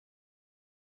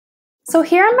So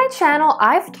here on my channel,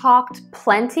 I've talked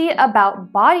plenty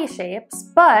about body shapes,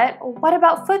 but what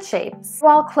about foot shapes?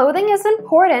 While clothing is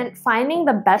important, finding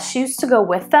the best shoes to go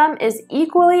with them is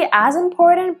equally as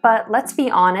important, but let's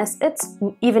be honest, it's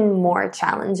even more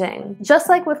challenging. Just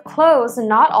like with clothes,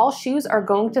 not all shoes are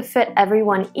going to fit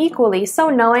everyone equally, so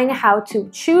knowing how to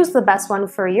choose the best one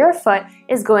for your foot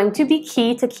is going to be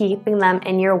key to keeping them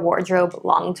in your wardrobe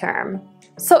long term.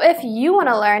 So if you want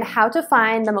to learn how to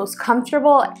find the most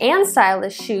comfortable and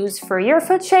stylish shoes for your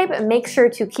foot shape, make sure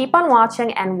to keep on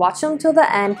watching and watch them till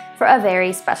the end for a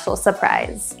very special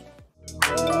surprise.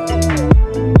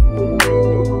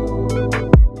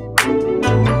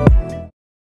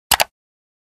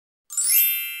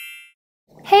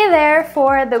 Hey there!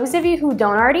 For those of you who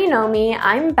don't already know me,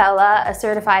 I'm Bella, a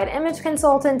certified image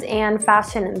consultant and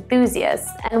fashion enthusiast,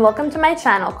 and welcome to my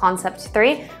channel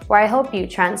Concept3, where I help you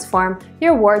transform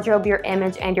your wardrobe, your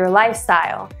image, and your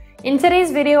lifestyle. In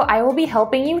today's video, I will be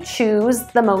helping you choose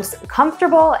the most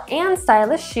comfortable and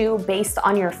stylish shoe based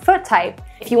on your foot type.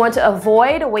 If you want to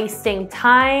avoid wasting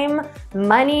time,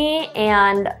 money,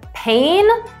 and pain,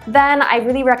 then I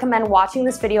really recommend watching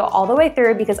this video all the way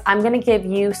through because I'm going to give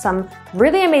you some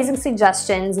really amazing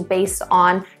suggestions based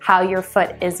on how your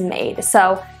foot is made.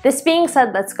 So this being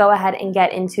said, let's go ahead and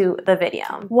get into the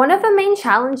video. One of the main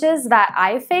challenges that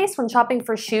I face when shopping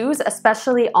for shoes,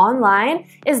 especially online,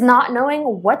 is not knowing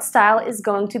what style is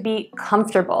going to be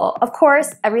comfortable. Of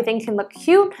course, everything can look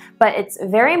cute, but it's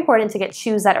very important to get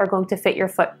shoes that are going to fit your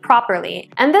foot properly.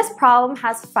 And this problem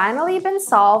has finally been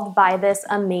solved by this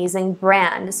amazing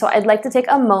brand. So I'd like to take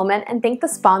a moment and thank the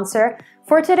sponsor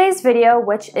for today's video,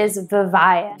 which is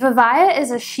Vivaia. Vivaia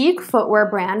is a chic footwear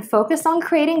brand focused on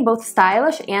creating both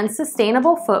stylish and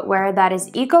sustainable footwear that is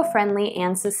eco-friendly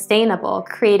and sustainable,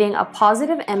 creating a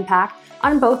positive impact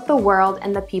on both the world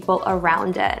and the people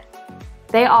around it.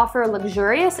 They offer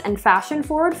luxurious and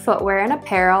fashion-forward footwear and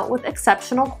apparel with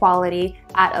exceptional quality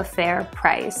at a fair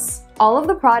price. All of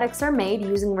the products are made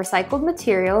using recycled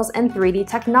materials and 3D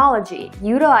technology,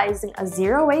 utilizing a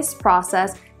zero-waste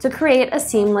process to create a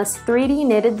seamless 3D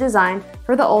knitted design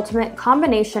for the ultimate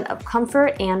combination of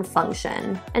comfort and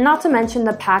function. And not to mention,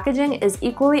 the packaging is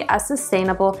equally as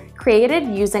sustainable, created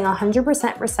using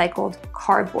 100% recycled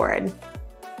cardboard.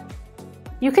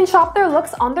 You can shop their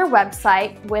looks on their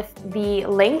website with the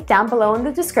link down below in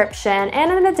the description,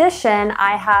 and in addition,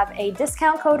 I have a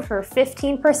discount code for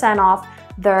 15% off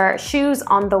their shoes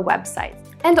on the website.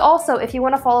 And also, if you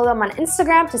want to follow them on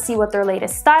Instagram to see what their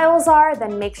latest styles are,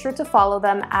 then make sure to follow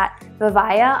them at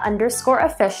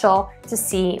vivaia_official to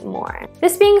see more.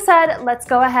 This being said, let's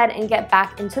go ahead and get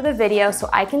back into the video so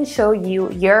I can show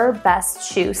you your best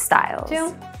shoe styles.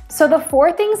 So the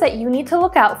 4 things that you need to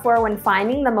look out for when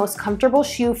finding the most comfortable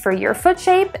shoe for your foot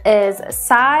shape is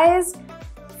size,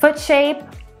 foot shape,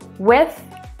 width,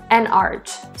 and arch.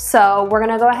 So we're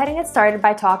gonna go ahead and get started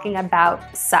by talking about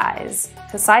size,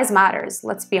 because size matters,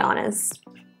 let's be honest.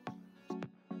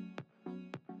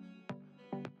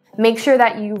 Make sure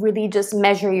that you really just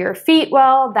measure your feet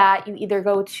well, that you either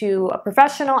go to a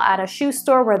professional at a shoe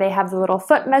store where they have the little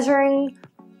foot measuring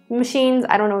machines,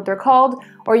 I don't know what they're called,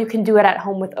 or you can do it at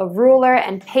home with a ruler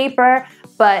and paper,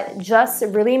 but just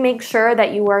really make sure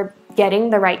that you are getting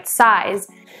the right size.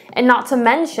 And not to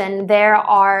mention, there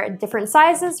are different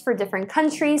sizes for different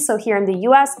countries. So here in the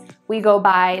US, we go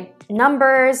by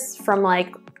numbers from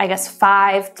like, I guess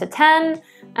 5 to 10.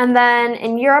 And then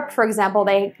in Europe, for example,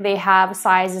 they have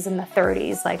sizes in the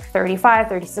 30s, like 35,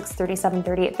 36, 37,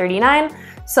 38, 39.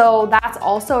 So that's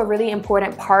also a really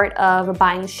important part of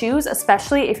buying shoes,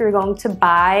 especially if you're going to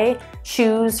buy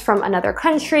shoes from another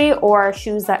country or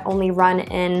shoes that only run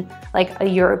in like a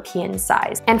European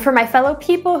size. And for my fellow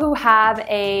people who have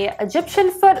a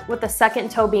Egyptian foot with the second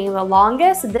toe being the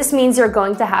longest, this means you're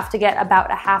going to have to get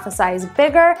about a half a size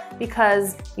bigger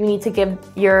because you need to give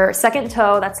your second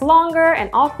toe that's longer and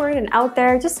awkward and out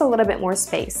there just a little bit more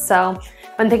space. So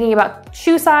when thinking about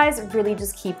shoe size, really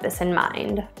just keep this in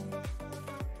mind.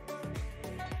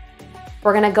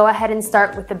 We're gonna go ahead and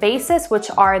start with the basis, which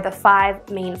are the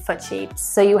 5 main foot shapes.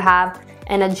 So you have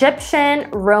an Egyptian,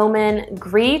 Roman,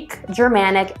 Greek,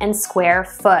 Germanic, and square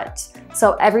foot.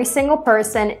 So every single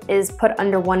person is put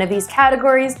under one of these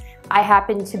categories. I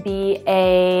happen to be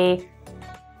a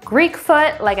Greek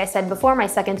foot. Like I said before, my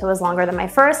second toe is longer than my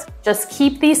first. Just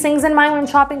keep these things in mind when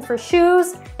shopping for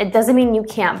shoes. It doesn't mean you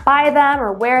can't buy them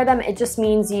or wear them. It just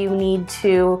means you need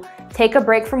to take a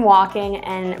break from walking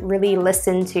and really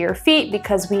listen to your feet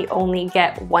because we only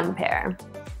get one pair.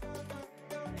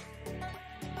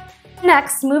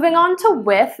 Next, moving on to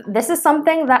width, this is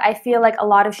something that I feel like a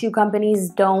lot of shoe companies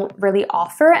don't really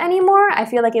offer anymore. I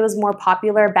feel like it was more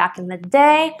popular back in the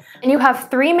day. And you have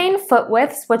 3 main foot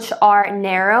widths, which are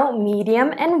narrow,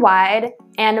 medium, and wide.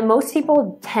 And most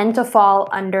people tend to fall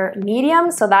under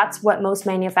medium, so that's what most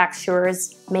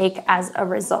manufacturers make as a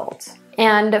result.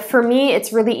 And for me,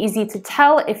 it's really easy to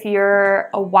tell if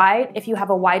you have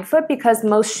a wide foot, because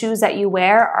most shoes that you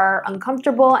wear are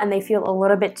uncomfortable and they feel a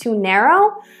little bit too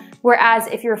narrow. Whereas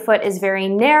if your foot is very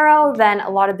narrow, then a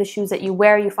lot of the shoes that you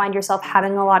wear, you find yourself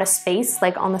having a lot of space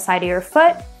like on the side of your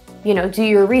foot. You know, do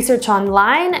your research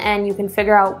online and you can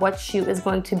figure out what shoe is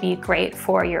going to be great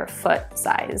for your foot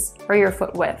size, or your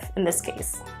foot width in this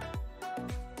case.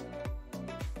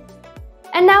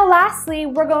 And now lastly,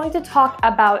 we're going to talk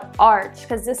about arch,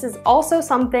 because this is also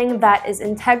something that is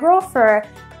integral for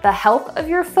the health of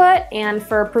your foot and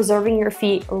for preserving your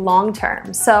feet long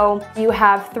term. So you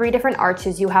have 3 different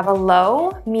arches. You have a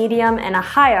low, medium, and a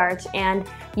high arch, and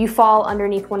you fall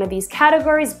underneath one of these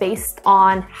categories based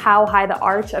on how high the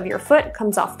arch of your foot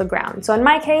comes off the ground. So in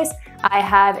my case, I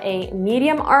have a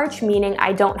medium arch, meaning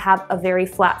I don't have a very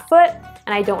flat foot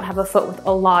and I don't have a foot with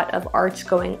a lot of arch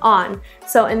going on.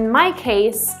 So in my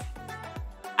case,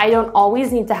 I don't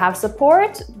always need to have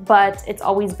support, but it's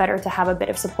always better to have a bit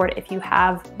of support if you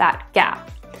have that gap.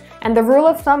 And the rule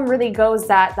of thumb really goes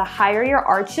that the higher your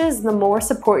arch is, the more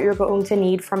support you're going to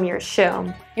need from your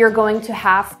shoe. You're going to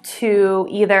have to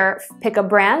either pick a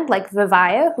brand like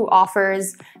Vivaia, who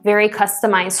offers very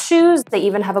customized shoes. They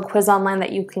even have a quiz online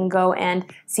that you can go and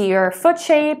see your foot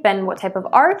shape and what type of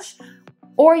arch.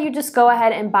 Or you just go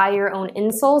ahead and buy your own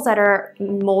insoles that are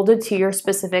molded to your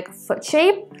specific foot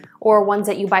shape, or ones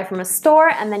that you buy from a store,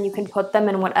 and then you can put them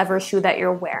in whatever shoe that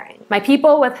you're wearing. My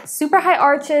people with super high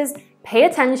arches, pay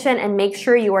attention and make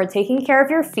sure you are taking care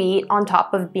of your feet on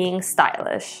top of being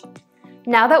stylish.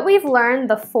 Now that we've learned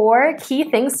the 4 key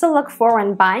things to look for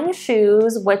when buying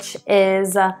shoes, which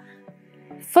is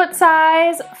foot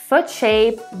size, foot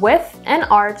shape, width, and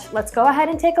arch, let's go ahead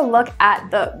and take a look at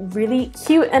the really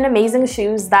cute and amazing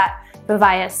shoes that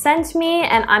Vivaia sent me,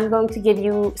 and I'm going to give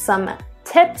you some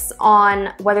tips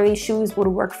on whether these shoes would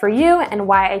work for you and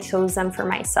why I chose them for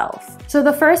myself. So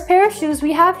the first pair of shoes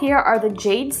we have here are the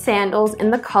Jade sandals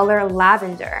in the color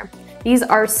lavender. These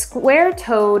are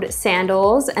square-toed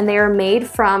sandals, and they are made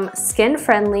from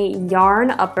skin-friendly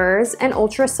yarn uppers and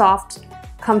ultra-soft,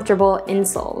 comfortable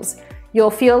insoles.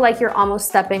 You'll feel like you're almost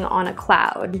stepping on a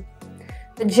cloud.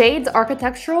 The Jade's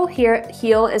architectural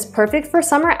heel is perfect for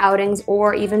summer outings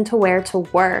or even to wear to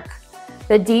work.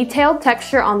 The detailed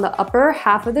texture on the upper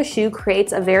half of the shoe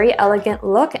creates a very elegant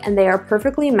look, and they are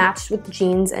perfectly matched with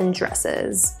jeans and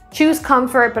dresses. Choose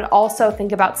comfort, but also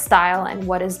think about style and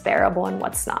what is bearable and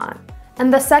what's not.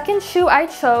 And the second shoe I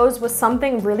chose was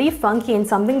something really funky and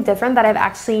something different that I've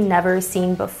actually never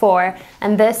seen before.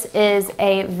 And this is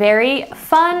a very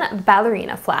fun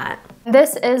ballerina flat.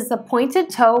 This is the pointed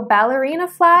toe ballerina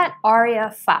flat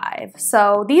Aria 5.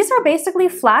 So these are basically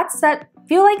flats that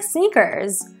feel like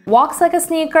sneakers. Walks like a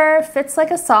sneaker, fits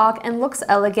like a sock, and looks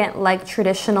elegant like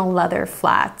traditional leather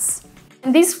flats.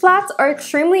 And these flats are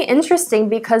extremely interesting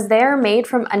because they are made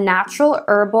from a natural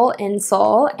herbal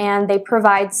insole, and they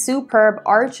provide superb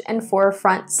arch and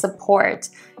forefront support.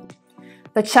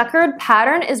 The checkered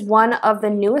pattern is one of the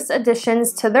newest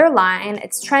additions to their line.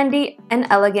 It's trendy and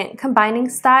elegant, combining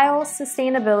style,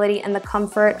 sustainability, and the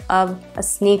comfort of a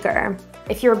sneaker.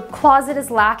 If your closet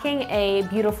is lacking a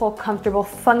beautiful, comfortable,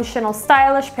 functional,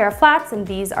 stylish pair of flats, and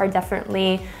these are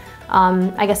definitely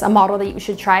I guess a model that you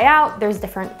should try out. There's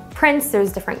different prints,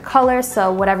 there's different colors,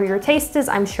 so whatever your taste is,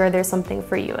 I'm sure there's something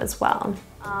for you as well.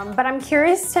 But I'm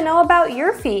curious to know about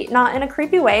your feet, not in a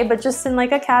creepy way, but just in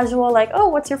like a casual, like, oh,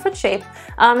 what's your foot shape?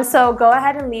 So go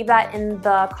ahead and leave that in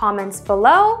the comments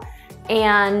below.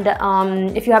 And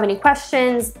if you have any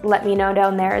questions, let me know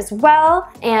down there as well.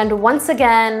 And once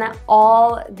again,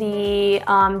 all the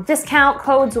discount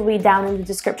codes will be down in the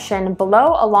description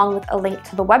below, along with a link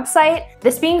to the website.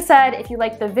 This being said, if you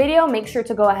liked the video, make sure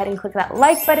to go ahead and click that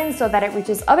like button so that it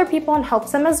reaches other people and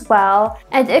helps them as well.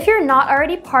 And if you're not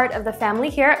already part of the family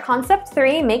here at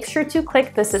Concept3, make sure to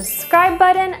click the subscribe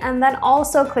button and then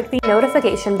also click the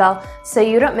notification bell so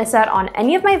you don't miss out on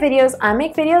any of my videos. I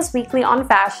make videos weekly on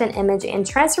fashion, image, and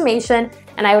transformation,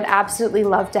 and I would absolutely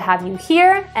love to have you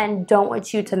here and don't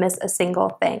want you to miss a single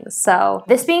thing. So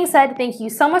this being said, thank you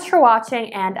so much for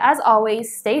watching, and as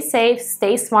always, stay safe,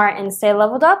 stay smart, and stay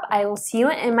leveled up. I will see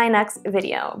you in my next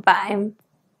video. Bye.